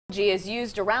Is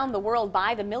used around the world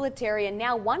by the military, and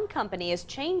now one company is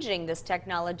changing this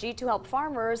technology to help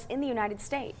farmers in the United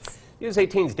States. News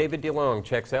 18's David DeLong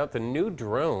checks out the new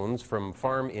drones from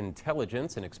Farm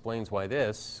Intelligence and explains why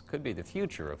this could be the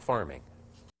future of farming.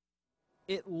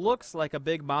 It looks like a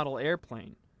big model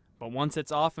airplane, but once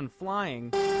it's off and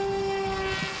flying,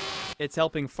 it's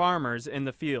helping farmers in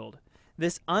the field.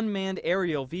 This unmanned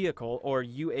aerial vehicle, or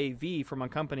UAV, from a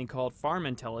company called Farm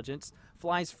Intelligence,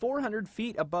 flies 400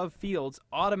 feet above fields,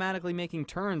 automatically making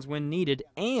turns when needed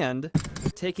and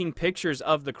taking pictures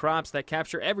of the crops that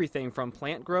capture everything from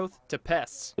plant growth to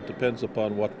pests. It depends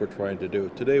upon what we're trying to do.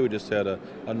 Today we just had a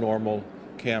normal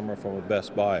camera from a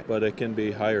Best Buy, but it can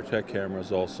be higher tech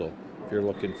cameras also. If you're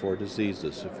looking for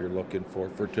diseases, if you're looking for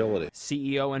fertility.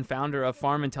 CEO and founder of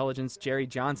Farm Intelligence, Jerry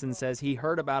Johnson, says he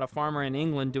heard about a farmer in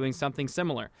England doing something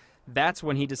similar. That's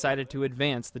when he decided to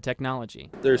advance the technology.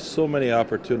 There's so many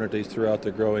opportunities throughout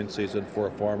the growing season for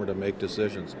a farmer to make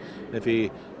decisions. If he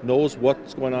knows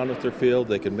what's going on with their field,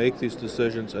 they can make these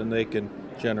decisions and they can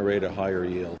generate a higher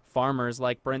yield. Farmers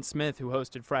like Brent Smith, who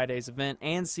hosted Friday's event,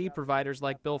 and seed providers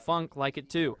like Bill Funk like it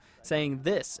too, saying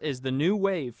this is the new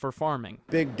wave for farming.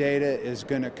 Big data is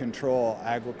going to control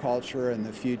agriculture in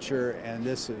the future, and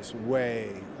this is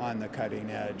way on the cutting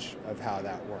edge of how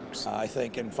that works. I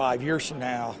think in 5 years from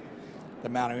now, the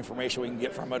amount of information we can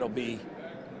get from it will be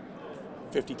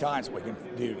 50 times what we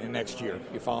can do in next year.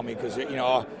 You follow me? Because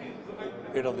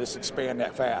it'll just expand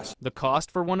that fast. The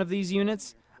cost for one of these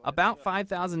units? About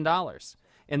 $5,000.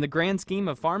 In the grand scheme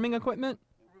of farming equipment,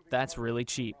 that's really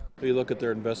cheap. You look at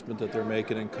their investment that they're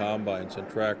making in combines and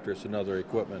tractors and other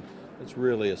equipment, it's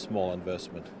really a small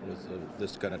investment with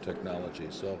this kind of technology.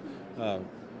 So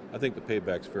I think the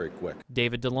payback's very quick.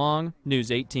 David DeLong,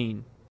 News 18.